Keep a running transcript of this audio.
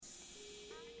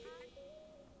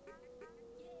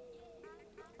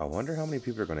I wonder how many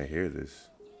people are going to hear this.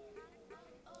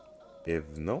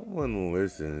 If no one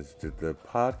listens, did the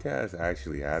podcast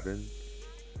actually happen?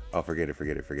 Oh, forget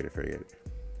it.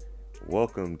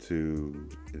 Welcome to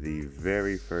the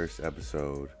very first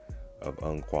episode of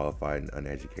Unqualified and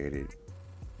Uneducated.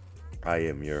 I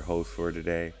am your host for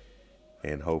today,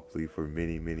 and hopefully for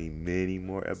many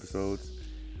more episodes.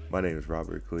 My name is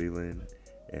Robert Cleveland,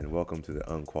 and welcome to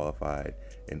the Unqualified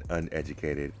and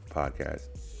Uneducated podcast.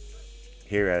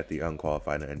 Here at the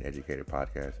Unqualified and Uneducated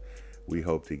podcast, we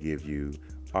hope to give you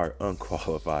our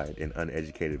unqualified and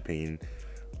uneducated opinion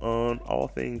on all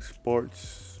things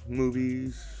sports,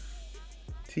 movies,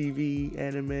 TV,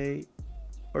 anime,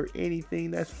 or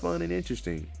anything that's fun and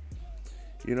interesting.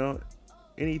 You know,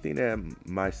 anything that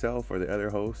myself or the other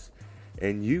hosts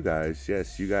and you guys,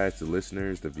 yes, you guys, the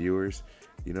listeners, the viewers,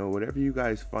 whatever you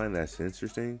guys find that's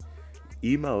interesting,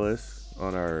 email us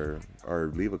on our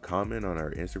or leave a comment on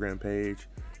our Instagram page,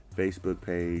 Facebook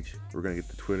page. We're gonna get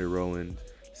the Twitter rolling,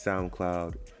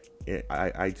 SoundCloud,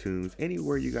 iTunes,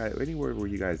 anywhere where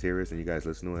you guys hear us and you guys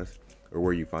listen to us, or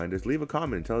where you find us. Leave a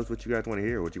comment and tell us what you guys want to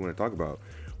hear, what you want to talk about.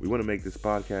 We want to make this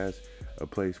podcast a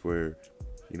place where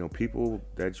people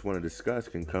that just want to discuss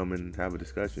can come and have a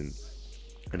discussion.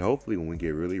 And hopefully, when we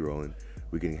get really rolling,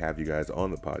 we can have you guys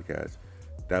on the podcast.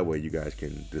 That way you guys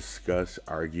can discuss,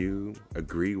 argue,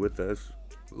 agree with us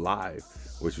live,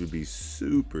 which would be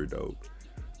super dope.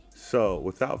 So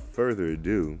without further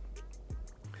ado,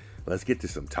 let's get to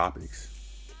some topics.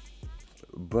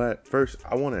 But first,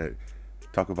 I want to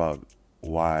talk about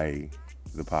why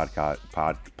the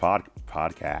why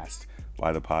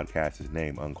the podcast is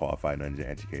named Unqualified and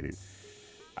Uneducated.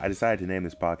 I decided to name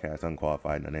this podcast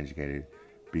Unqualified and Uneducated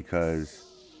because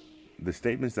the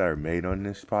statements that are made on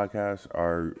this podcast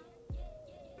are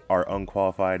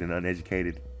unqualified and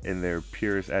uneducated in their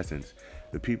purest essence.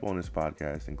 The people on this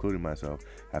podcast, including myself,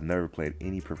 have never played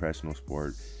any professional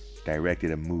sport,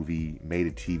 directed a movie, made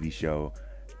a TV show,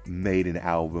 made an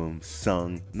album,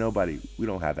 sung. Nobody. We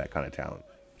don't have that kind of talent.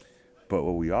 But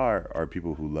what we are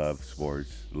people who love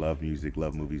sports, love music,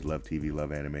 love movies, love TV,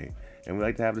 love anime, and we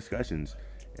like to have discussions.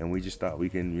 And we just thought we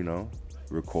can,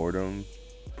 record them,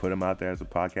 put them out there as a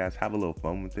podcast, have a little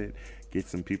fun with it, get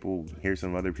some people, hear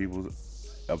some other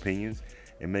people's opinions,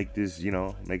 and make this,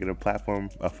 make it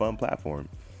a fun platform.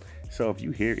 So if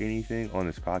you hear anything on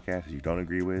this podcast that you don't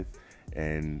agree with,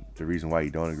 and the reason why you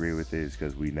don't agree with it is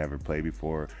because we never played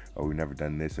before, or we've never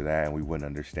done this or that, and we wouldn't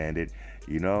understand it,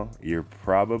 you're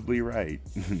probably right.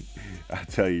 I'll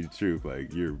tell you the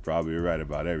truth, you're probably right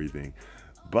about everything.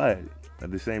 But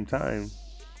at the same time,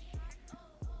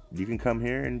 you can come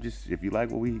here and just, if you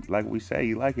like what we say,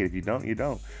 you like it. If you don't, you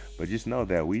don't. But just know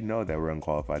that we're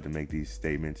unqualified to make these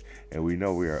statements, and we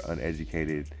know we are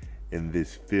uneducated in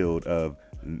this field of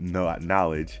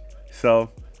knowledge.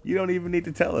 So you don't even need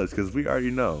to tell us because we already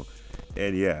know.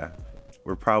 And yeah,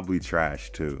 we're probably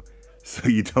trash too. So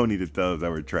you don't need to tell us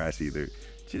that we're trash either.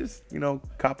 Just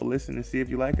cop a listen and see if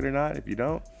you like it or not. If you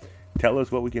don't, tell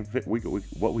us what we can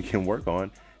what we can work on,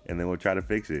 and then we'll try to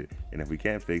fix it. And if we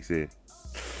can't fix it,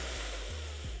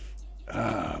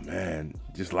 oh man,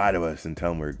 just lie to us and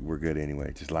tell them we're good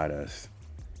anyway. Just lie to us.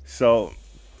 So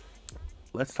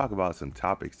let's talk about some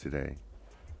topics today.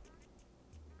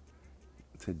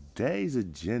 Today's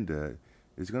agenda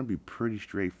is going to be pretty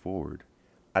straightforward.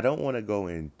 I don't want to go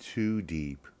in too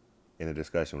deep in a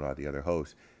discussion with the other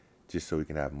hosts just so we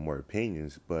can have more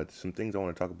opinions, but some things I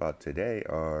want to talk about today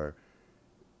are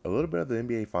a little bit of the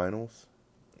NBA Finals.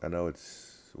 I know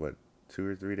it's 2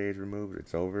 or 3 days removed.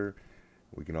 It's over.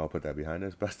 We can all put that behind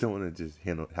us, but I still want to just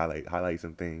highlight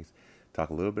some things. Talk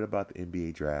a little bit about the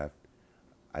NBA draft.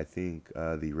 I think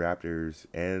the Raptors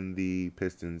and the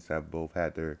Pistons have both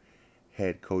had their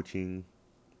head coaching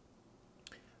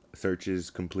searches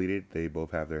completed. They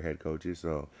both have their head coaches,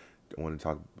 so I want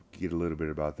to get a little bit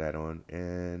about that on,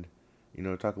 and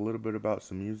talk a little bit about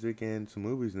some music and some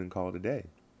movies, and then call it a day.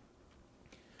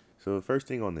 So the first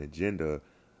thing on the agenda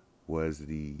was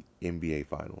the NBA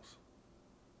Finals.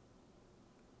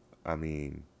 I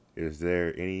mean, is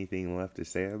there anything left to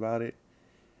say about it?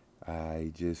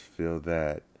 I just feel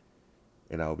that,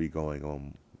 and I'll be going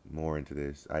on more into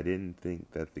this, I didn't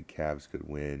think that the Cavs could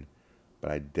win,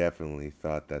 but I definitely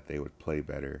thought that they would play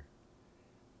better.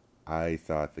 I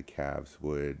thought the Cavs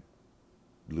would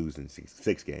lose in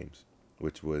six games,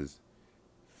 which was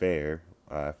fair.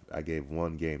 I gave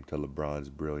one game to LeBron's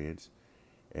brilliance,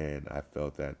 and I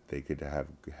felt that they could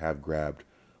have grabbed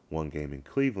one game in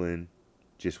Cleveland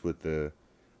just with the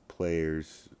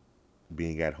players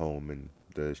being at home and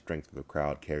the strength of the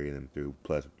crowd carrying them through,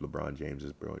 plus LeBron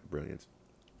James's brilliance.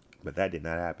 But that did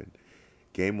not happen.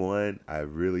 Game one, I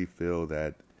really feel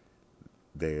that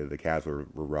the Cavs were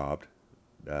robbed.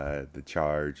 The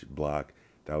charge block,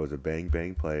 that was a bang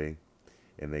bang play,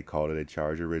 and they called it a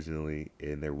charge originally,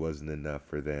 and there wasn't enough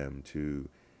for them to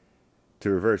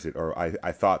reverse it. Or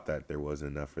I thought that there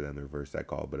wasn't enough for them to reverse that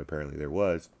call, but apparently there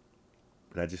was.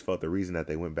 And I just felt the reason that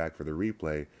they went back for the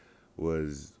replay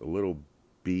was a little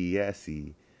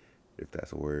BSy, if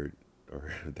that's a word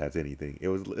or if that's anything. It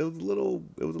was a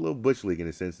little bush league in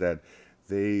the sense that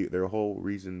their whole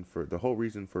reason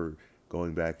for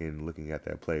going back and looking at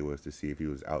that play was to see if he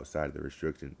was outside of the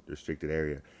restricted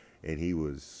area, and he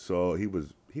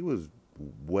was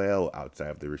well outside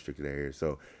of the restricted area.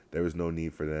 So there was no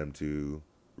need for them to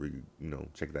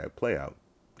check that play out.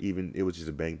 Even it was just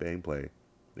a bang bang play.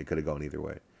 It could have gone either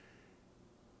way.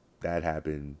 That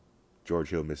happened.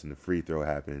 George Hill missing the free throw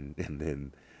happened, and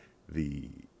then the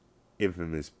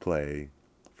infamous play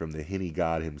from the Henny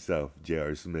God himself,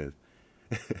 J.R. Smith.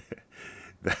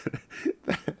 that,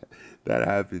 that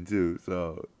happened too.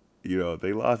 So,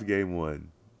 they lost game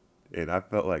one. And I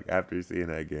felt like after seeing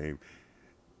that game,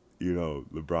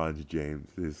 LeBron James,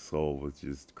 his soul was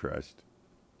just crushed.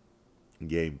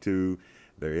 Game two,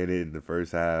 they're in it in the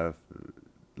first half,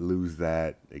 lose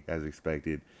that as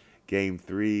expected. Game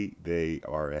three, they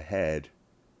are ahead.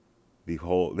 They're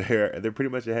pretty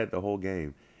much ahead the whole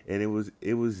game, and it was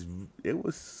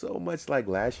so much like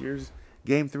last year's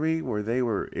game three where they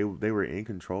were in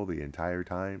control the entire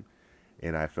time,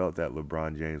 and I felt that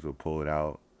LeBron James would pull it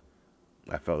out.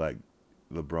 I felt like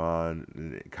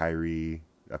LeBron, Kyrie,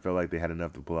 I felt like they had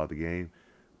enough to pull out the game,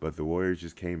 but the Warriors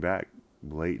just came back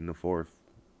late in the fourth,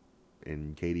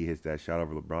 and KD hits that shot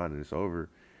over LeBron, and it's over.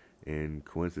 And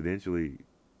coincidentally,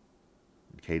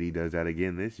 KD does that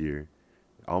again this year,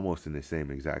 almost in the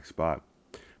same exact spot.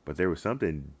 But there was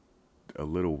something a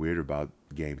little weird about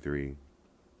Game Three,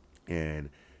 and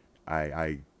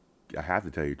I I have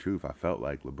to tell you the truth. I felt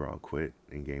like LeBron quit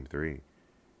in Game Three.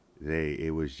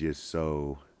 It was just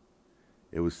so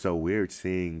weird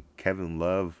seeing Kevin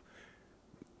Love.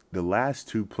 The last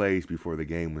two plays before the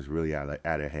game was really out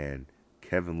of hand.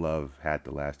 Kevin Love had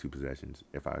the last two possessions,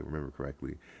 if I remember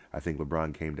correctly. I think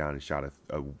LeBron came down and shot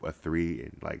a three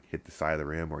and like hit the side of the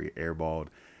rim or he airballed,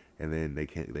 and then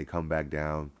they come back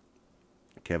down.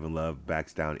 Kevin Love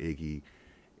backs down Iggy.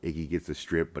 Iggy gets a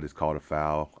strip, but it's called a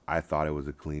foul. I thought it was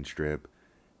a clean strip,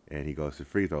 and he goes to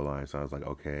free throw line. So I was like,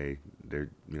 okay,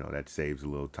 that saves a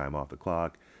little time off the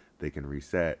clock. They can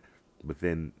reset, but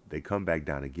then they come back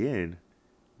down again,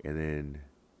 and then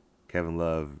Kevin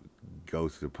Love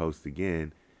goes to the post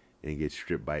again and gets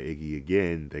stripped by Iggy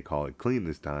again. They call it clean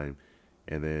this time,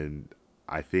 and then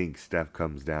I think Steph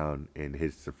comes down and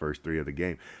hits the first three of the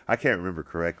game. I can't remember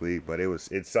correctly, but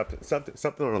it's something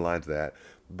on the lines of that.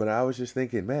 But I was just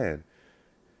thinking, man,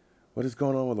 what is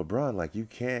going on with LeBron? Like you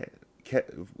can't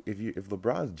if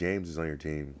LeBron James is on your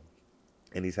team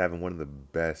and he's having one of the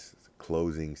best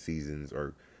closing seasons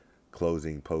or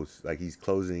closing posts, like he's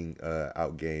closing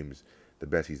out games the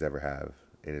best he's ever have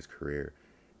in his career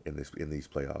in these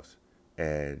playoffs,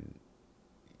 and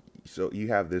so you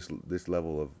have this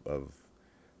level of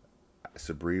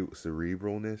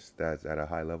cerebralness that's at a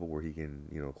high level where he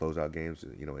can close out games,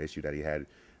 issue that he had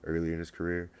earlier in his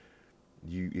career.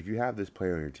 If you have this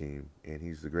player on your team and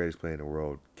he's the greatest player in the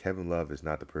world, Kevin Love is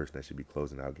not the person that should be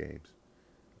closing out games.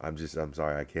 I'm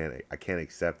sorry, I can't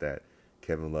accept that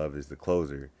Kevin Love is the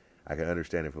closer. I can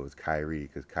understand if it was Kyrie,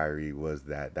 because Kyrie was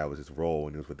that was his role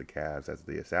when he was with the Cavs as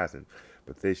the assassin.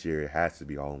 But this year it has to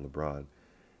be all on LeBron,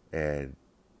 and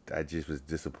I just was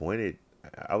disappointed.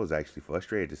 I was actually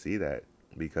frustrated to see that,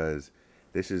 because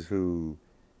this is who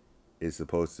is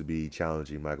supposed to be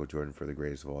challenging Michael Jordan for the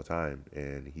greatest of all time,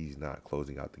 and he's not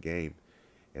closing out the game.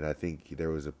 And I think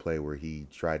there was a play where he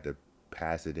tried to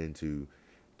pass it into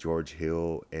George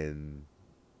Hill, and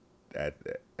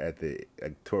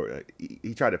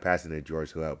he tried to pass it into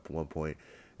George Hill at one point.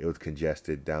 It was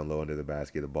congested down low under the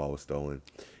basket. The ball was stolen,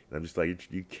 and I'm just like,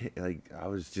 you can't. Like, I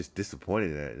was just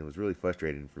disappointed in that, and it was really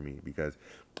frustrating for me because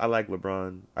I like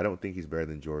LeBron. I don't think he's better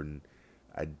than Jordan.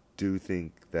 I do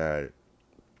think that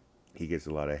he gets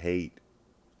a lot of hate.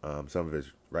 Some of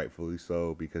it's rightfully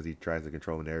so because he tries to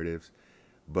control narratives.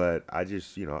 But I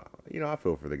just, I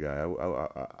feel for the guy.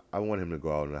 I want him to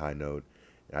go out on a high note.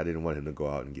 I didn't want him to go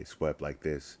out and get swept like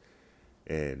this,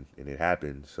 and it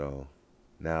happened. So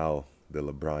now the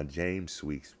LeBron James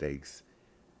sweepstakes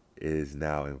is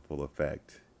now in full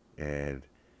effect, and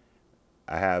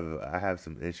I have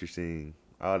some interesting.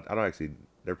 I don't actually.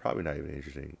 They're probably not even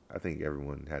interesting. I think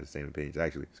everyone has the same opinions.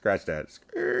 Actually, scratch that.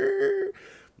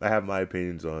 I have my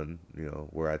opinions on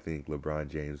where I think LeBron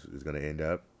James is going to end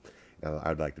up.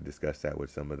 I'd like to discuss that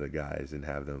with some of the guys and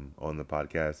have them on the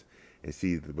podcast and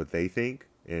see what they think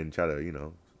and try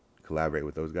to, collaborate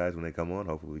with those guys when they come on.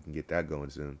 Hopefully, we can get that going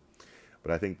soon.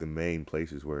 But I think the main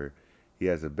places where he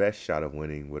has the best shot of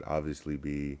winning would obviously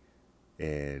be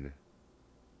in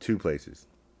two places: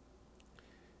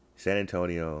 San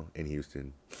Antonio and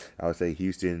Houston. I would say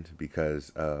Houston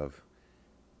because of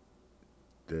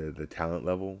the talent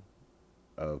level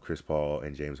of Chris Paul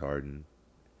and James Harden.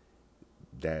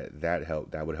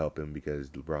 That would help him because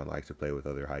LeBron likes to play with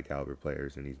other high caliber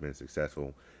players, and he's been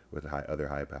successful with other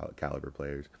high caliber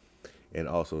players. And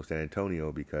also San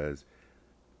Antonio because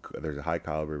there's a high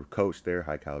caliber coach there,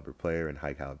 high caliber player, and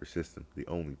high caliber system. The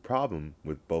only problem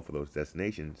with both of those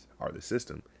destinations are the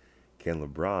system. Can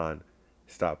LeBron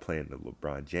stop playing the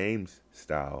LeBron James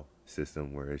style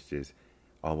system where it's just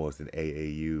almost an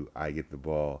AAU, I get the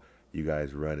ball, you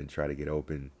guys run and try to get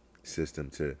open system,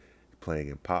 to playing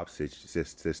in pop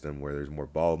system where there's more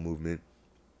ball movement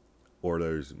or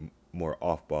there's more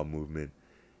off ball movement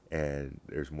and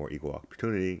there's more equal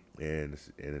opportunity, and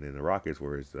in the Rockets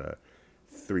where it's a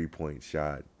 3-point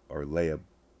shot or layup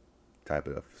type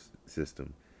of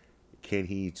system. Can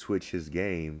he switch his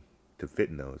game to fit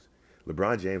in those?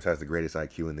 LeBron James has the greatest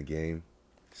IQ in the game,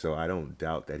 so I don't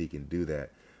doubt that he can do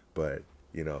that. But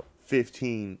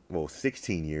 16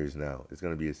 years now. It's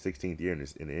going to be his 16th year in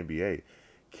the NBA.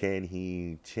 Can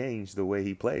he change the way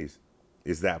he plays?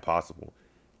 Is that possible?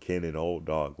 Can an old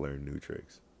dog learn new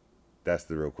tricks? That's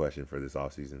the real question for this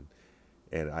offseason.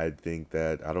 And I think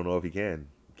that, I don't know if he can.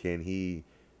 Can he,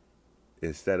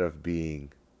 instead of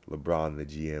being LeBron, the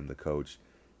GM, the coach,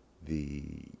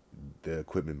 the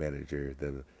equipment manager,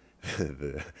 the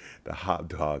hot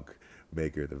dog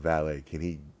maker, the valet, can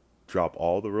he drop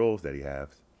all the roles that he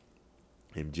has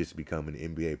and just become an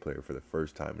NBA player for the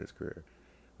first time in his career?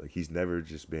 Like, he's never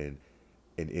just been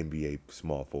an NBA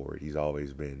small forward. He's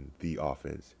always been the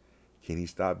offense. Can he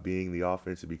stop being the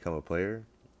offense to become a player?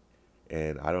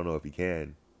 And I don't know if he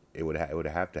can. It would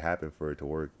have to happen for it to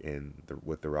work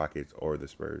with the Rockets or the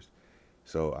Spurs.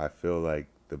 So I feel like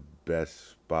the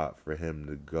best spot for him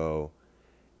to go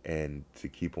and to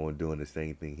keep on doing the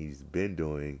same thing he's been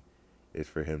doing is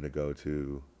for him to go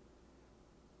to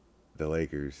the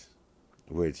Lakers,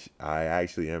 which I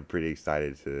actually am pretty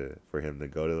excited for him to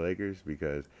go to the Lakers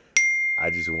because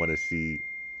I just want to see.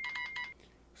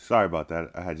 Sorry about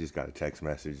that. I just got a text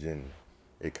message and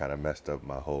it kind of messed up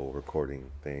my whole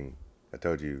recording thing. I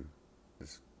told you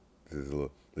this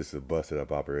is a busted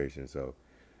up operation, so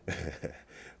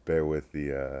bear with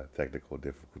the technical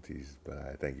difficulties. But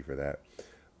I thank you for that.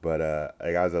 But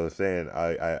like as I was saying,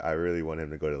 I really want him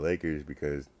to go to Lakers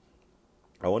because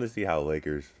I want to see how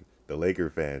the Laker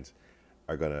fans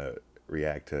are gonna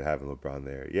react to having LeBron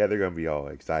there. Yeah, they're gonna be all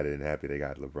excited and happy they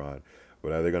got LeBron,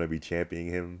 but are they gonna be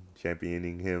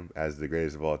championing him as the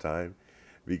greatest of all time?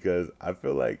 Because I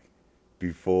feel like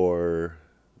before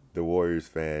the Warriors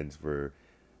fans were,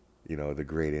 the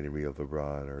great enemy of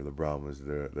LeBron, or LeBron was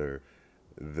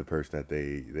the person that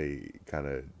they kind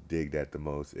of digged at the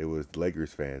most. It was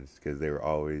Lakers fans because they were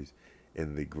always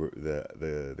in the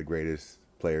greatest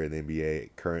player in the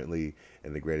NBA currently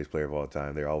and the greatest player of all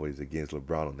time. They're always against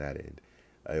LeBron on that end.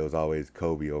 It was always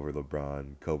Kobe over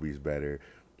LeBron. Kobe's better.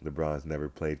 LeBron's never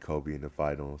played Kobe in the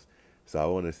finals. So I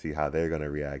want to see how they're going to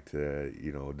react to,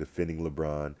 defending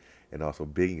LeBron and also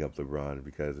bigging up LeBron,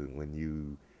 because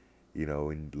when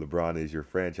LeBron is your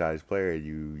franchise player,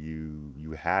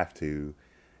 you have to,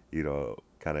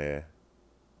 kind of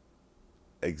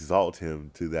exalt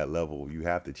him to that level. You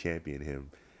have to champion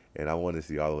him. And I want to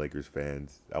see all the Lakers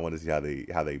fans. I want to see how they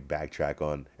backtrack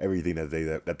on everything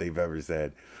that they've ever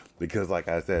said, because like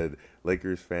I said,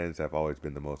 Lakers fans have always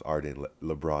been the most ardent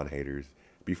LeBron haters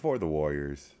before the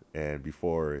Warriors and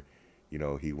before,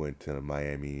 he went to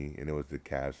Miami and it was the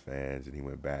Cavs fans and he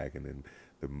went back and then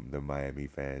the Miami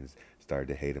fans started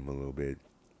to hate him a little bit.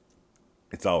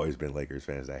 It's always been Lakers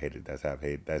fans that hated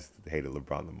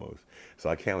LeBron the most. So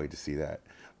I can't wait to see that.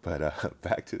 But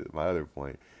back to my other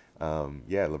point.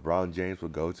 Yeah, LeBron James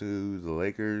would go to the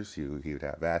Lakers. He would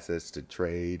have assets to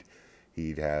trade.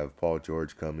 He'd have Paul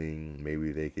George coming.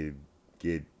 Maybe they could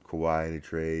get Kawhi in a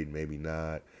trade. Maybe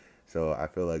not. So I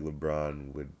feel like it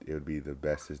would be the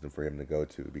best system for him to go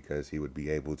to, because he would be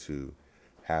able to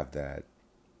have that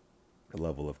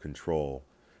level of control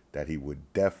that he would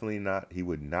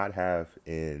not have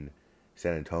in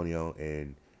San Antonio,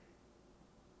 and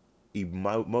he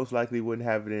most likely wouldn't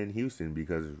have it in Houston,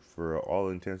 because for all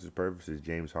intents and purposes,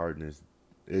 James Harden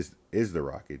is the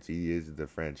Rockets. He is the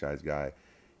franchise guy,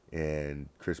 and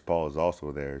Chris Paul is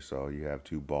also there. So you have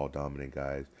two ball dominant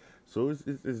guys. So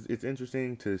it's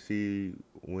interesting to see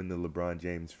when the LeBron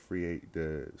James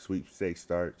the sweepstakes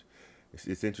starts.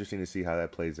 It's interesting to see how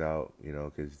that plays out,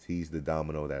 because he's the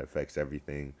domino that affects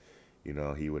everything.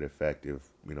 He would affect if,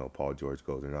 Paul George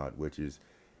goes or not, which is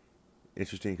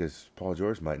interesting because Paul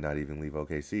George might not even leave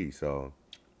OKC. So,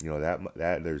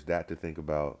 that there's that to think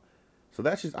about. So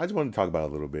I just want to talk about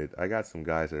a little bit. I got some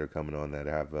guys that are coming on that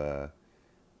have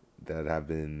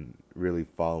been really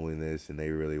following this, and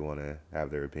they really want to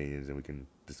have their opinions, and we can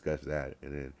discuss that.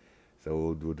 And then, so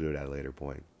we'll do it at a later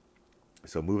point.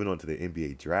 So moving on to the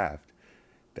NBA draft,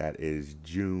 that is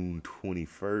June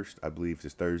 21st, I believe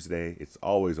it's Thursday. It's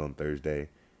always on Thursday,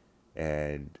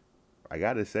 and I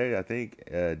gotta say, I think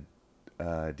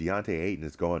Deontay Ayton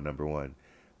is going number one.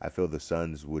 I feel the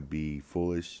Suns would be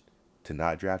foolish to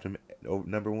not draft him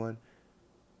number one,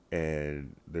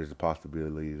 and there's a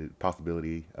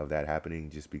possibility of that happening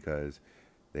just because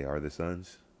they are the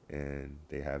Suns and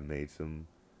they have made some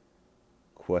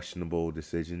questionable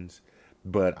decisions.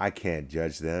 But I can't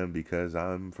judge them because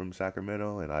I'm from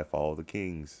Sacramento and I follow the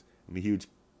Kings. I'm a huge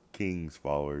Kings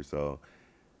follower, so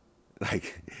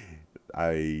like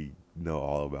I know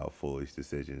all about foolish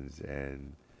decisions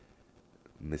and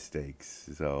mistakes.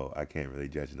 So I can't really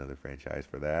judge another franchise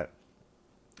for that.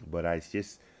 But I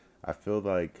feel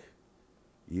like,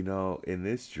 in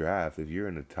this draft, if you're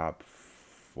in the top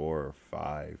 4 or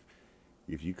 5,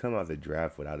 if you come out the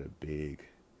draft without a big,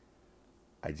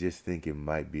 I just think it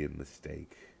might be a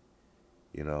mistake.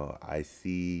 I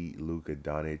see Luka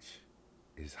Doncic,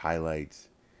 his highlights,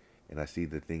 and I see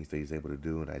the things that he's able to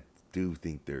do, and I do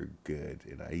think they're good.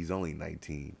 And he's only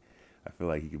 19. I feel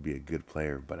like he could be a good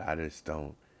player, but I just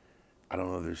don't. I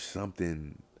don't know. There's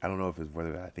something. I don't know if it's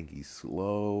whether I think he's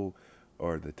slow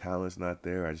or the talent's not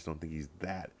there. I just don't think he's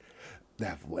that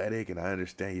athletic. And I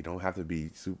understand you don't have to be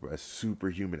a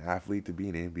superhuman athlete to be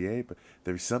in the NBA, but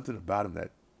there's something about him that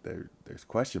there's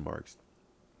question marks.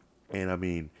 And I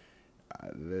mean,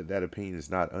 that opinion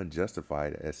is not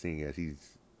unjustified, as seeing as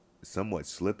he's somewhat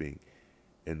slipping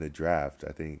in the draft.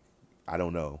 I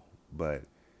don't know, but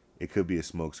it could be a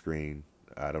smokescreen.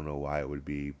 I don't know why it would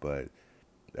be, but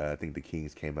I think the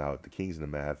Kings came out. The Kings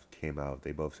and the Mavs came out.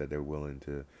 They both said they're willing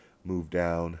to move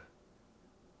down.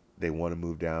 They want to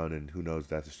move down, and who knows if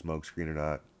that's a smokescreen or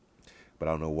not. But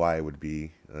I don't know why it would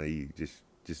be. You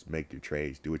just make your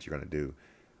trades, do what you're gonna do.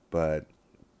 But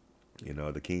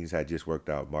the Kings had just worked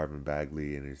out Marvin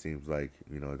Bagley, and it seems like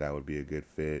that would be a good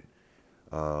fit.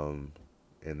 Um,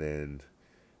 and then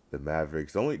the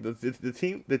Mavericks, the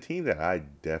team that I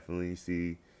definitely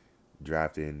see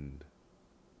drafting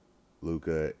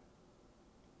Luka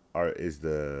is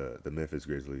the Memphis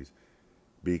Grizzlies,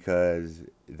 because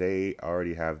they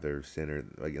already have their center.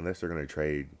 Like, unless they're gonna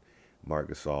trade Marc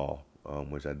Gasol,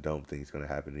 which I don't think is gonna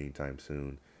happen anytime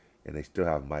soon, and they still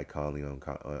have Mike Conley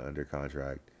under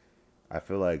contract. I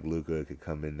feel like Luka could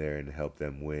come in there and help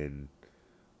them win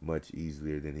much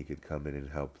easier than he could come in and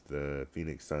help the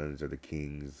Phoenix Suns or the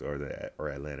Kings or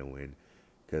Atlanta win,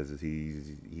 because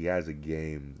he has a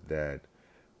game that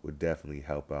would definitely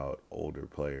help out older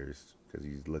players because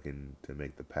he's looking to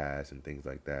make the pass and things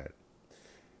like that.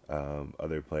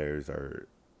 Other players are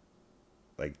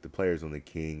like the players on the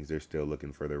Kings; they're still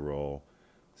looking for their role.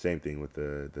 Same thing with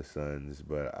the Suns,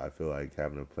 but I feel like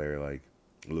having a player like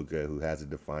Luka who has a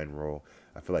defined role,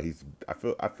 I feel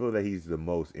that he's the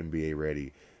most NBA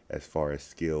ready as far as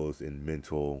skills and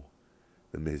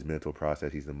his mental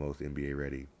process. He's the most NBA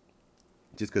ready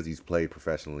just because he's played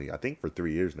professionally. I think for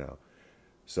 3 years now.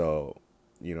 So,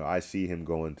 I see him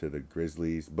going to the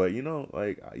Grizzlies, but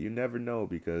like you never know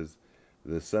because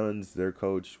the Suns, their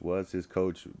coach was his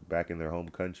coach back in their home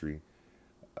country.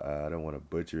 I don't want to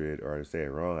butcher it or say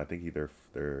it wrong. I think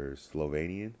they're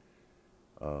Slovenian.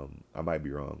 I might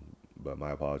be wrong, but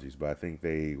my apologies. But I think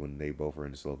when they both were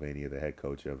in Slovenia,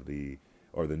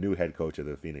 the new head coach of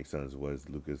the Phoenix Suns was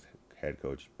Luka's head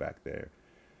coach back there.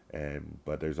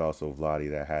 But there's also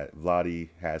Vladi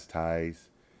has ties.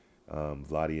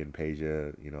 Vladi and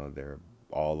Peja, they're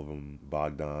all of them.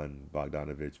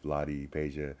 Bogdanovich, Vladi,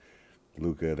 Peja,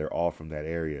 Luka, they're all from that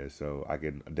area. So I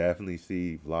can definitely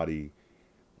see Vladi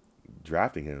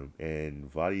drafting him, and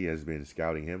Vladi has been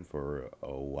scouting him for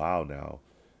a while now.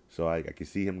 So I can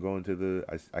see him going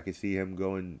I can see him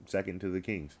going second to the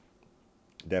Kings.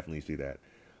 Definitely see that.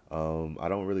 I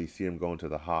don't really see him going to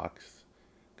the Hawks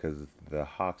because the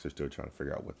Hawks are still trying to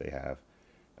figure out what they have.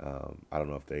 I don't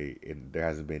know if there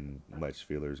hasn't been much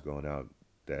feelers going out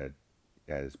that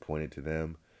has pointed to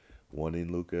them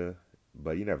wanting Luka,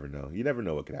 but you never know. You never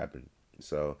know what could happen.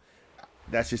 So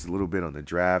that's just a little bit on the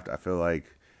draft. I feel like,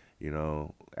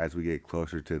 as we get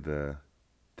closer to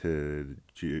to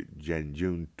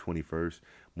June 21st,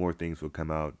 more things will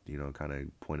come out, kind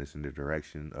of point us in the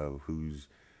direction of who's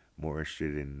more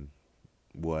interested in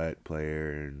what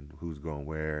player and who's going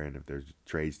where and if there's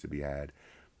trades to be had.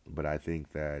 But I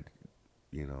think that,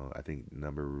 I think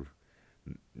number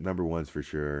one's for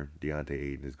sure,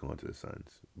 Deontay Ayton is going to the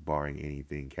Suns, barring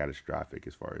anything catastrophic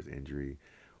as far as injury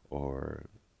or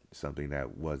something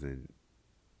that wasn't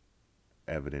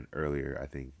evident earlier. I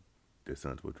think the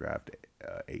Suns will draft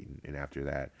Ayton, and after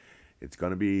that, it's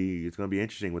gonna be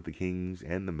interesting with the Kings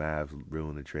and the Mavs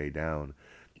willing to trade down.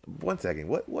 One second,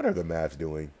 what are the Mavs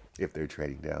doing if they're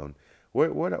trading down?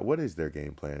 What is their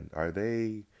game plan? Are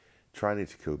they trying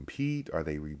to compete? Are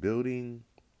they rebuilding?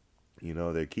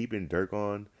 They're keeping Dirk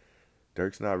on.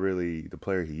 Dirk's not really the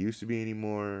player he used to be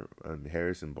anymore.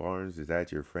 Harrison Barnes, is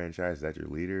that your franchise? Is that your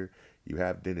leader? You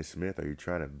have Dennis Smith. Are you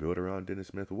trying to build around Dennis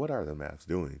Smith? What are the Mavs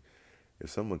doing? If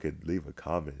someone could leave a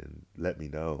comment and let me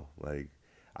know, like,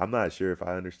 I'm not sure if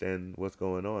I understand what's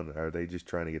going on. Are they just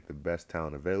trying to get the best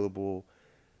talent available?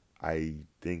 I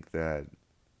think that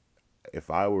if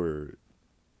I were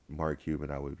Mark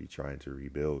Cuban, I would be trying to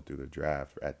rebuild through the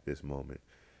draft at this moment.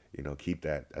 Keep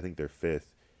that. I think they're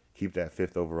fifth. Keep that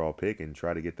fifth overall pick and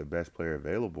try to get the best player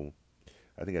available.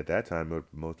 I think at that time it would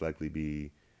most likely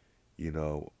be, you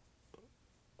know,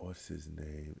 what's his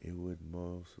name? It would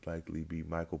most likely be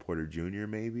Michael Porter Jr.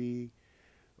 maybe,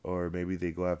 or maybe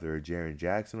they go after a Jaren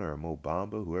Jackson or a Mo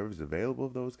Bamba, whoever's available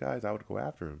of those guys. I would go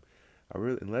after him. I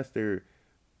really,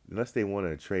 unless they want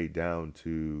to trade down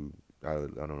to I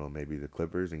don't know, maybe the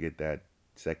Clippers and get that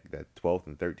 12th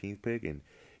and 13th pick and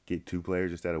get two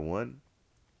players instead of one.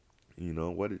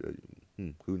 What?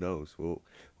 Who knows?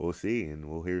 We'll see, and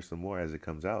we'll hear some more as it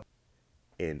comes out.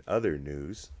 In other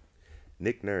news,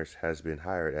 Nick Nurse has been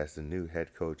hired as the new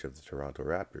head coach of the Toronto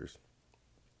Raptors.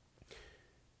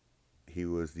 He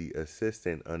was the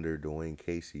assistant under Dwayne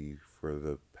Casey for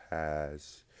the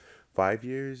past 5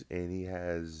 years, and he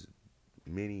has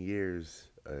many years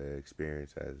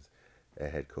experience as a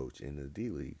head coach in the D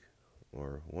League,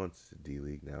 or once D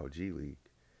League, now G League.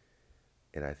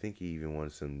 And I think he even won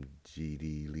some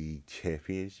GD League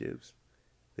championships.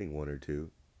 I think one or two.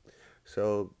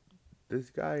 So this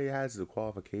guy has the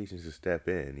qualifications to step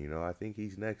in. I think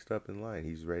he's next up in line.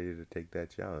 He's ready to take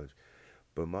that challenge.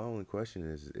 But my only question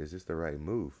is this the right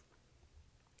move?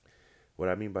 What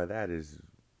I mean by that is,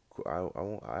 I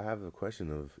have a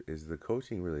question of, is the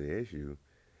coaching really the issue?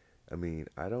 I mean,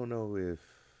 I don't know if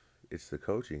it's the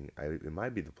coaching. It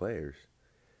might be the players.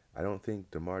 I don't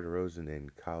think DeMar DeRozan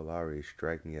and Kyle Lowry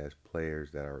strike me as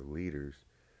players that are leaders.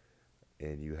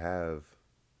 And you have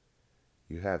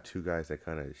two guys that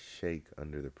kind of shake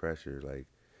under the pressure. Like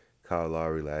Kyle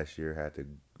Lowry last year had to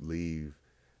leave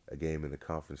a game in the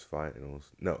conference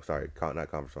finals. No, sorry, not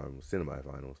conference finals,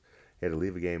 semifinals. He had to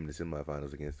leave a game in the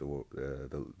semifinals against the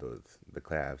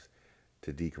Cavs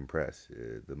to decompress.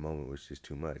 The moment was just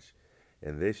too much.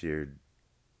 And this year,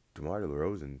 DeMar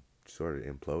DeRozan sort of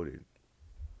imploded.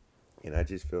 And I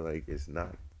just feel like it's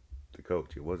not the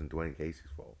coach. It wasn't Dwayne Casey's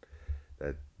fault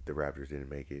that the Raptors didn't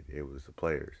make it. It was the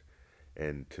players.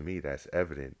 And to me, that's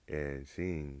evident. And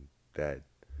seeing that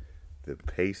the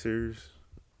Pacers,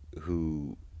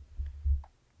 who,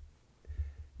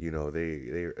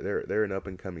 they're an up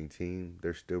and coming team.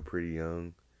 They're still pretty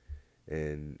young,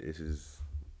 and this is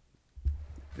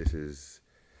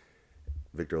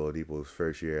Victor Oladipo's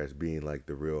first year as being like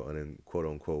the real quote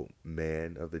unquote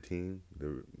man of the team.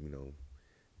 The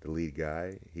lead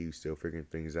guy. He was still figuring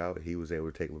things out. He was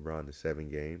able to take LeBron to 7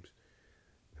 games,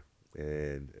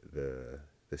 and the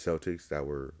Celtics that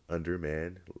were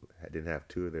undermanned didn't have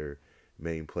two of their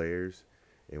main players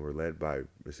and were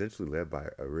essentially led by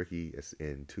a rookie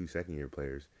and two second-year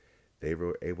players. They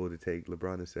were able to take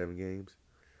LeBron to 7 games.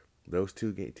 Those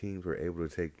two teams were able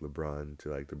to take LeBron to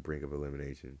like the brink of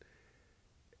elimination,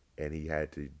 and he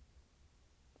had to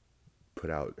put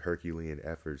out Herculean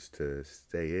efforts to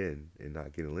stay in and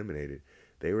not get eliminated.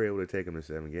 They were able to take him to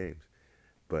 7 games,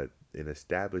 but an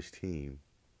established team,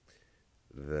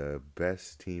 the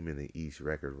best team in the East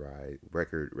record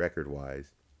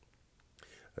wise,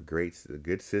 a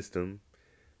good system,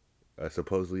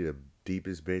 supposedly the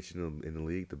deepest bench in the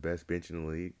league, the best bench in the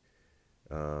league.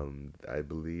 I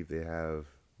believe they have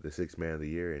the sixth man of the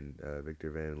year in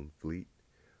Victor Van Fleet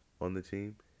on the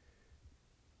team.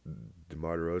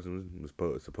 DeMar DeRozan was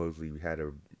supposedly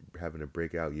having a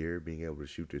breakout year, being able to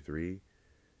shoot the three.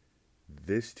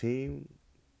 This team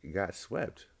got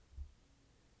swept,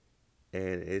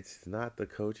 and it's not the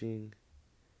coaching.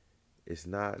 It's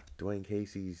not Dwayne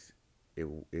Casey's.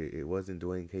 It wasn't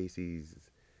Dwayne Casey's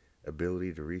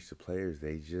ability to reach the players.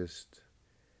 They just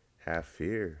have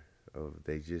fear of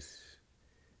they just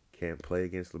can't play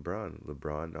against LeBron.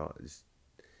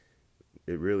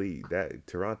 It really that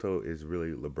Toronto is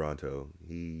really LeBronto.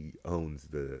 He owns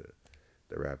the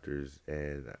Raptors,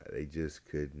 and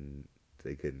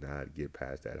they could not get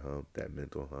past that hump, that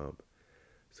mental hump.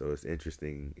 So it's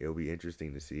interesting. It'll be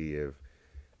interesting to see if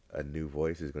a new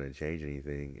voice is going to change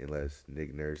anything, unless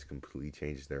Nick Nurse completely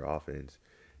changes their offense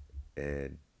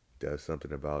and does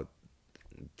something about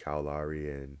Kyle Lowry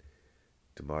and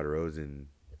DeMar DeRozan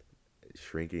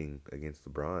shrinking against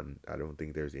LeBron. I don't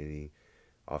think there's any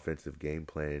offensive game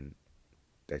plan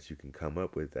that you can come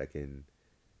up with that can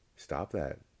stop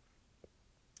that.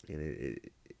 And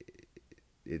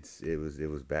it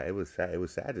was bad. It was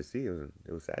sad to see.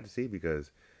 It was sad to see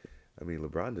because I mean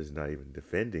LeBron is not even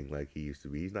defending like he used to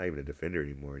be. He's not even a defender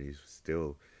anymore, and he's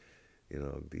still,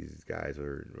 these guys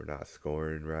were not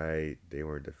scoring right. They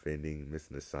weren't defending,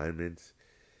 missing assignments.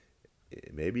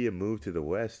 Maybe a move to the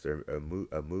West or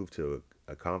a move to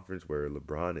a conference where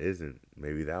LeBron isn't.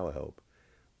 Maybe that will help.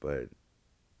 But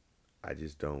I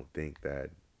just don't think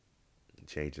that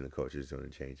changing the coach is going to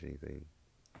change anything.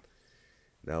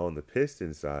 Now on the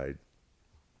Pistons side,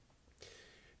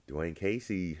 Dwayne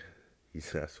Casey,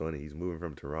 that's funny. He's moving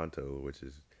from Toronto, which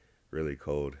is really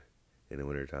cold in the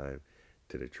wintertime,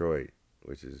 to Detroit,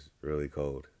 which is really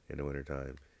cold in the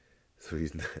wintertime. So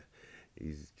he's not,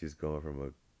 he's just going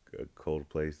from a cold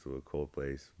place to a cold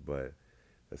place. But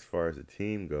as far as the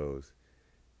team goes,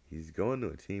 he's going to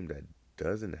a team that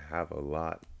doesn't have a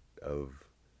lot of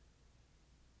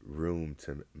room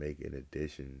to make an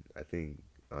addition. I think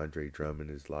Andre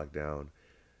Drummond is locked down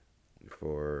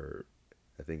for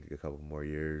I think a couple more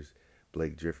years.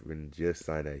 Blake Griffin just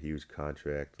signed a huge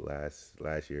contract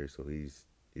last year, so he's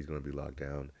going to be locked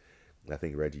down. I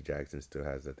think Reggie Jackson still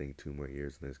has I think 2 more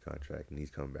years in his contract, and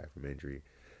he's coming back from injury.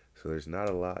 So there's not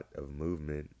a lot of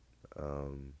movement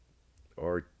um,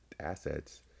 or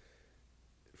assets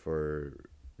for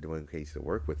Dwayne Case to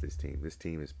work with this team. This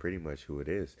team is pretty much who it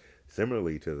is.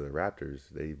 Similarly to the Raptors,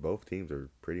 they both teams are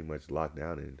pretty much locked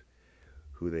down in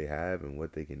who they have and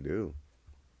what they can do.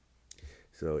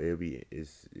 So it'll be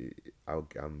it's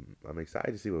I'm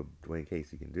excited to see what Dwayne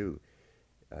Casey can do.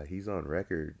 He's on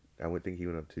record. I would think he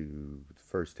went up to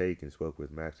First Take and spoke with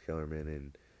Max Kellerman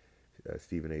and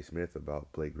Stephen A. Smith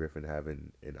about Blake Griffin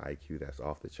having an IQ that's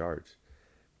off the charts,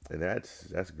 and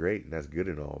that's great and that's good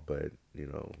and all. But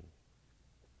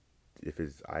if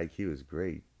his IQ is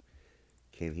great,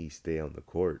 can he stay on the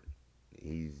court?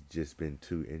 He's just been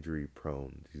too injury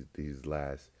prone these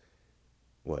last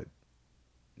what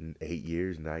 8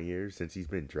 years, 9 years since he's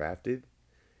been drafted.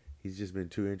 He's just been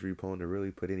too injury prone to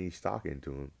really put any stock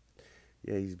into him.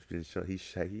 Yeah,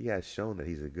 he has shown that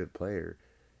he's a good player.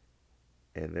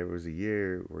 And there was a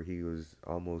year where he was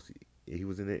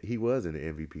in the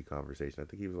MVP conversation. I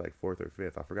think he was like fourth or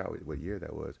fifth. I forgot what year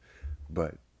that was,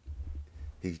 but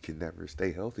he can never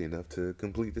stay healthy enough to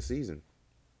complete the season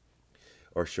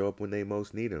or show up when they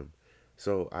most need him.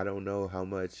 So I don't know how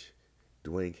much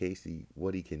Dwayne Casey,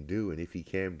 what he can do, and if he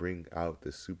can bring out the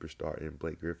superstar in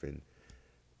Blake Griffin,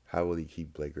 how will he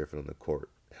keep Blake Griffin on the court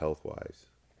health wise?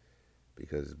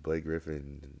 Because Blake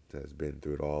Griffin has been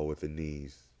through it all with the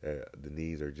knees. The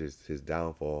knees are just his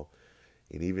downfall.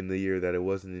 And even the year that it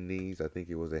wasn't the knees, I think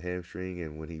it was a hamstring.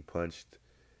 And when he punched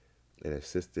an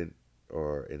assistant,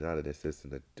 or not an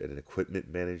assistant, an equipment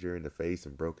manager in the face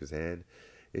and broke his hand,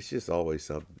 it's just always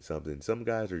something. Some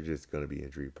guys are just going to be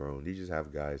injury prone. You just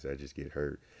have guys that just get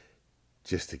hurt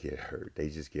just to get hurt. They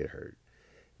just get hurt.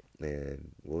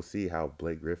 And we'll see how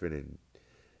Blake Griffin and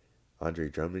Andre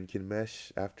Drummond can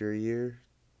mesh after a year.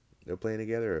 They're playing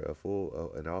together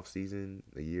an off season,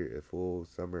 a full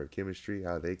summer of chemistry.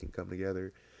 How they can come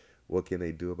together. What can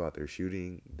they do about their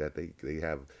shooting that they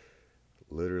have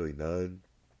literally none.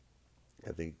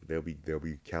 I think they'll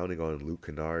be counting on Luke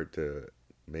Kennard to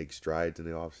make strides in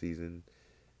the off season,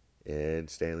 and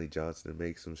Stanley Johnson to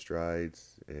make some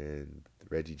strides, and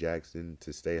Reggie Jackson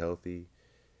to stay healthy.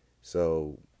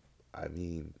 So, I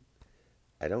mean,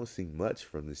 I don't see much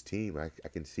from this team. I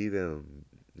can see them,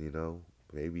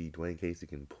 maybe Dwayne Casey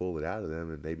can pull it out of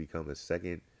them and they become a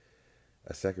second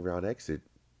round exit.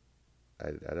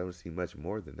 I don't see much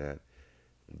more than that.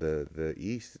 The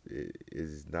East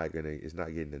is not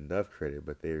getting enough credit,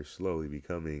 but they're slowly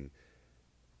becoming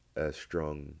a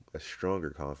stronger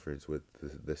conference with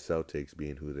the Celtics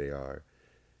being who they are,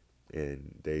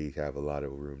 and they have a lot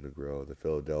of room to grow. The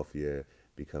Philadelphia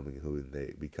becoming who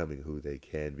they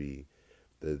can be.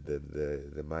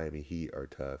 The Miami Heat are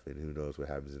tough, and who knows what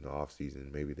happens in the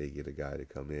offseason. Maybe they get a guy to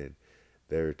come in.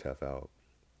 They're tough out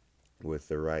with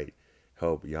the right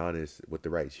help. Giannis with the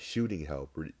right shooting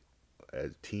help.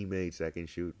 as teammates that can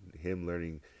shoot. Him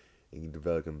learning and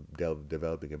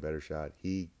developing a better shot.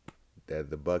 That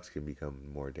the Bucks can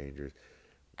become more dangerous.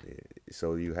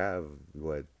 So you have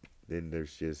what? Then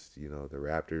there's just the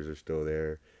Raptors are still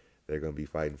there. They're gonna be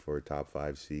fighting for a top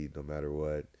five seed no matter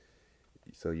what.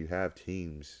 So you have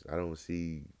teams. I don't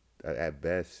see at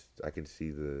best. I can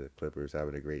see the Clippers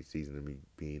having a great season and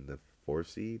being the fourth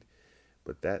seed,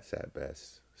 but that's at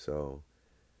best. So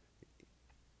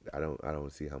I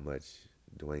don't see how much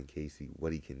Dwayne Casey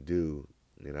what he can do.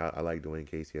 And I like Dwayne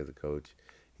Casey as a coach.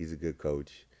 He's a good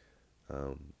coach.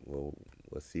 We'll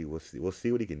see. We'll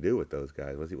see what he can do with those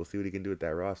guys. We'll see what he can do with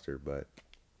that roster. But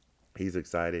he's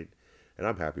excited, and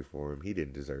I'm happy for him. He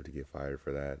didn't deserve to get fired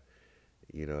for that.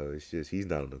 It's just he's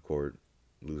not on the court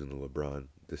losing to LeBron.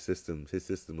 His system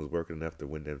was working enough to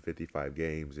win them 55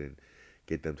 games and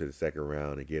get them to the second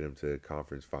round and get them to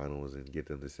conference finals and get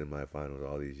them to semifinals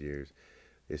all these years.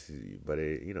 At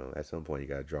some point you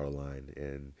got to draw the line,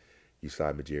 and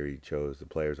Usai Majiri chose the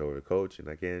players over the coach, and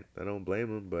I don't blame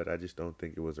him, but I just don't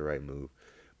think it was the right move.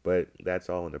 But that's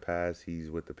all in the past. He's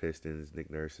with the Pistons.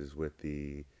 Nick Nurse is with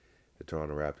the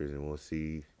Toronto Raptors, and we'll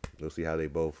see how they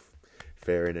both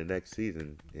fare in the next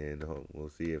season, and we'll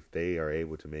see if they are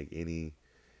able to make any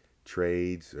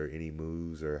trades or any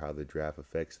moves or how the draft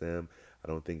affects them. I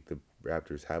don't think the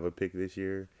Raptors have a pick this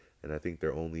year, and I think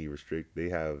they're only They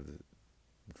have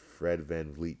Fred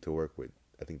Van Vliet to work with.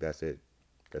 I think that's it.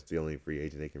 That's the only free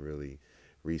agent they can really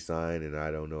re-sign, and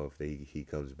I don't know if he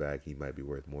comes back, he might be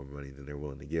worth more money than they're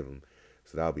willing to give him.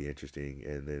 So that'll be interesting.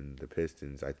 And then the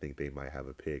Pistons, I think they might have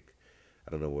a pick.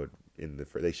 I don't know what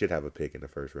they should have a pick in the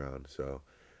first round. So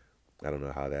I don't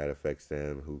know how that affects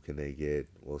them. Who can they get?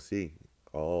 We'll see.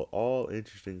 All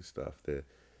interesting stuff.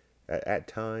 At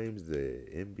times the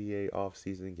NBA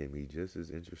offseason can be just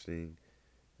as interesting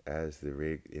as the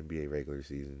NBA regular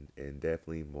season, and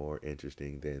definitely more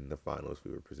interesting than the finals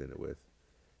we were presented with.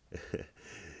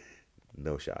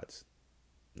 No shots.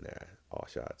 Nah, all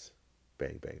shots.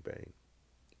 Bang, bang, bang.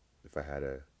 If I had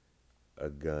a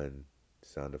gun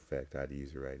sound effect, I'd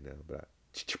use it right now. But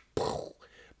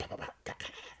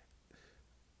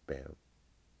bam.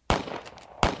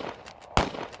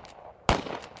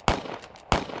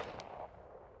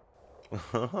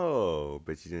 Oh,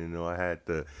 but you didn't know I had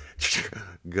the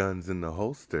guns in the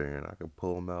holster, and I could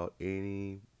pull them out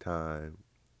any time,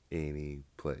 any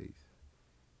place,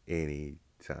 any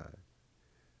time.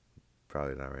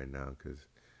 Probably not right now because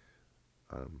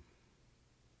um,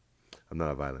 I'm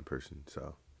not a violent person.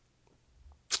 So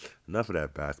enough of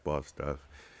that basketball stuff.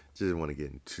 Just didn't want to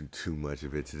get into too much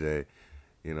of it today.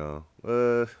 You know,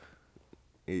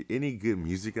 any good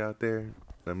music out there?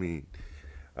 I mean,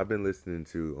 I've been listening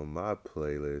to on my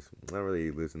playlist. I don't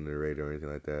really listen to the radio or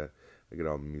anything like that. I get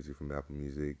all my music from Apple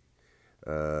Music.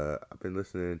 I've been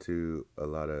listening to a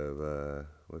lot of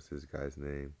what's this guy's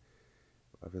name?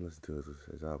 I've been listening to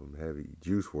his album Heavy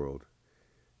Juice World.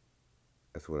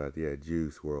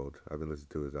 Juice World. I've been listening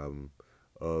to his album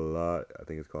a lot. I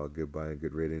think it's called Goodbye and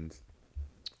Good Riddance.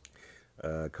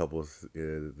 A couple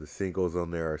the singles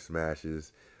on there are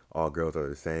smashes. All Girls Are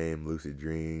the Same, Lucid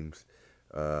Dreams.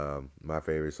 My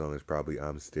favorite song is probably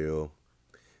I'm Still.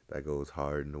 That goes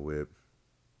hard in the whip.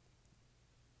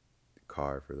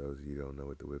 Car, for those of you who don't know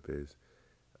what the whip is.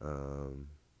 Um,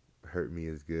 Hurt Me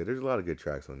is good. There's a lot of good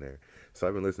tracks on there. So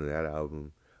I've been listening to that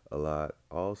album a lot.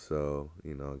 Also,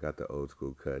 got the old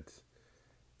school cuts.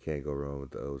 Can't go wrong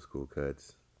with the old school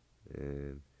cuts.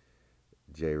 And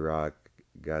J Rock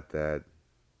got that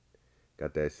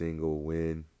single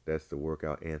Win. That's the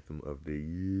workout anthem of the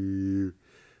year.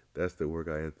 That's the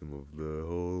workout anthem of the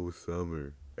whole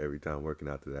summer. Every time working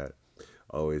out to that,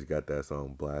 always got that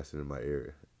song blasting in my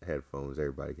ear headphones.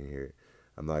 Everybody can hear it.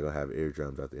 I'm not gonna have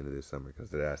eardrums at the end of this summer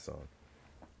because of that song.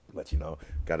 But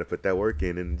gotta put that work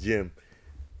in the gym.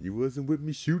 You wasn't with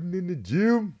me shooting in the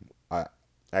gym. I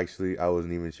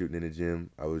wasn't even shooting in the gym.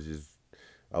 I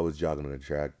was jogging on the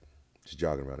track, just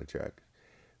jogging around the track.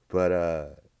 But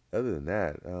other than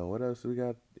that, what else we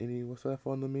got? What's left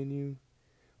on the menu?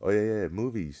 Oh yeah,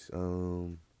 movies.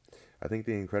 I think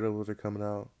The Incredibles are coming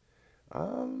out.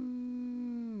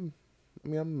 Um, I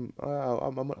mean,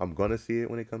 I'm gonna see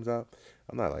it when it comes out.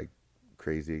 I'm not like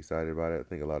crazy excited about it. I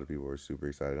think a lot of people are super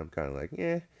excited. I'm kind of like,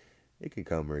 yeah, it can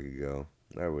come or it can go.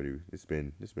 I already, it's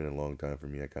been a long time for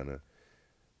me. I kind of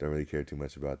don't really care too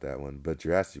much about that one. But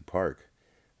Jurassic Park,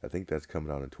 I think that's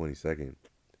coming out on the 22nd.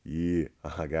 Yeah,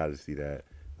 I gotta see that.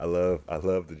 I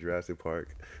love the Jurassic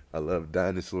Park. I love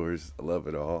dinosaurs. I love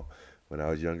it all. When I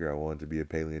was younger, I wanted to be a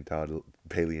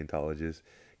paleontologist.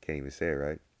 Can't even say it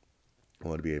right. I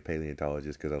wanted to be a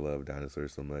paleontologist because I love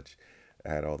dinosaurs so much. I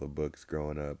had all the books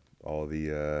growing up, all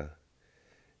the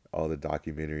all the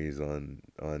documentaries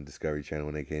on Discovery Channel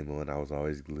when they came on. I was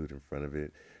always glued in front of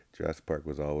it. Jurassic Park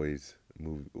was always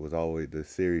the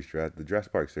series. The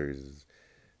Jurassic Park series is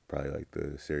probably like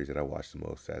the series that I watched the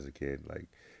most as a kid. Like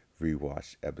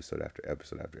rewatched episode after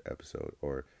episode after episode,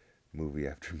 or movie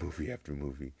after movie after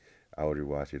movie. I would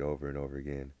rewatch it over and over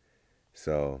again.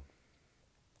 So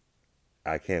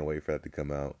I can't wait for that to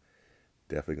come out.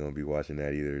 Definitely gonna be watching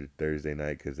that either Thursday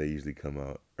night because they usually come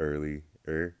out earlier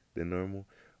than normal,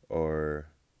 or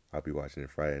I'll be watching it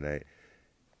Friday night.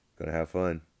 Gonna have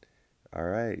fun. All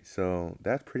right, so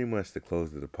that's pretty much the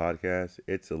close of the podcast.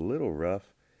 It's a little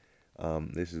rough.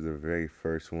 This is the very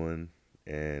first one,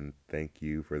 and thank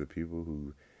you for the people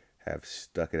who have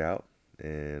stuck it out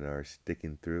and are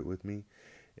sticking through it with me.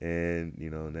 And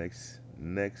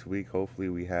next week, hopefully,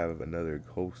 we have another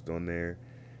host on there,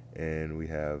 and we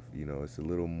have it's a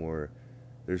little more.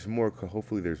 There's more.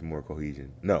 Hopefully, there's more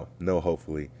cohesion. No.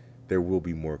 Hopefully, there will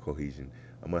be more cohesion.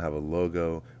 I'm gonna have a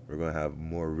logo. We're gonna have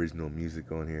more original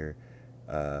music on here.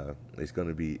 It's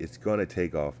gonna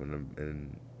take off,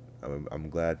 and I'm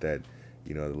glad that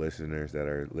the listeners that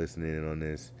are listening in on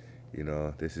this,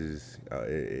 this is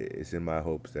it's in my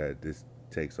hopes that this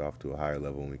takes off to a higher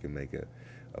level and we can make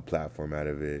a platform out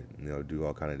of it. Do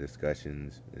all kind of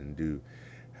discussions and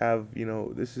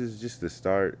this is just the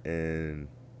start, and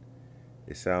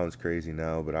it sounds crazy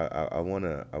now, but I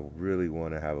really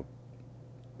wanna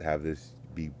have this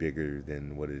be bigger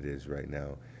than what it is right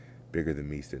now, bigger than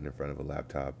me sitting in front of a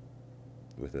laptop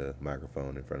with a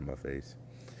microphone in front of my face.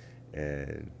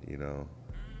 And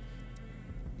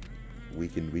we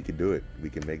can do it. We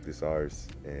can make this ours,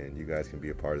 and you guys can be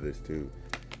a part of this too.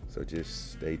 So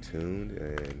just stay tuned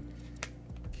and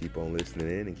keep on listening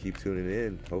in and keep tuning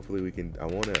in. Hopefully I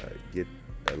want to get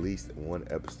at least one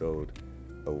episode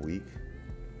a week,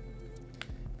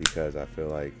 because I feel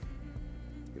like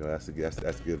that's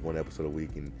good, one episode a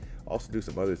week. And also do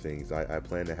some other things. I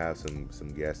plan to have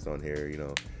some guests on here,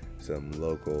 some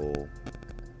local,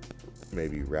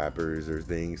 maybe rappers or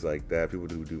things like that, people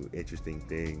who do interesting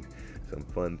things, some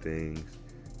fun things,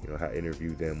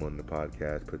 interview them on the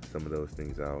podcast, put some of those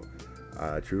things out.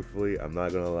 Truthfully, I'm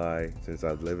not gonna lie, since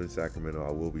I live in Sacramento,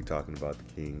 I will be talking about the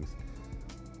Kings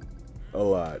a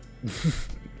lot.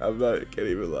 I can't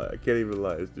even lie.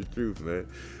 It's the truth, man.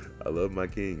 I love my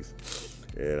Kings,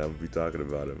 and I'm gonna be talking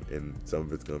about them, and some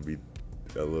of it's gonna be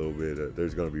a little bit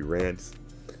there's gonna be rants,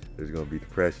 there's gonna be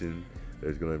depression,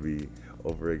 there's gonna be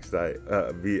overexcited.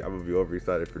 I'm gonna be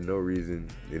overexcited for no reason.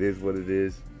 It is what it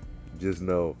is. Just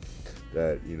know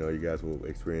that you guys will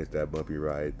experience that bumpy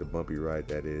ride, the bumpy ride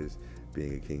that is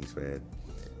being a Kings fan.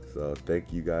 So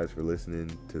thank you guys for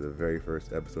listening to the very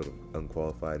first episode of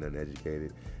Unqualified and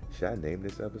Uneducated. Should I name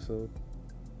this episode?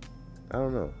 I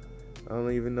don't know. I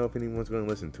don't even know if anyone's going to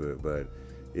listen to it, but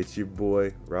it's your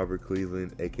boy, Robert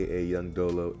Cleveland, aka Young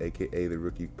Dolo, aka the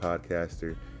Rookie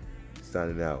Podcaster,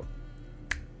 signing out.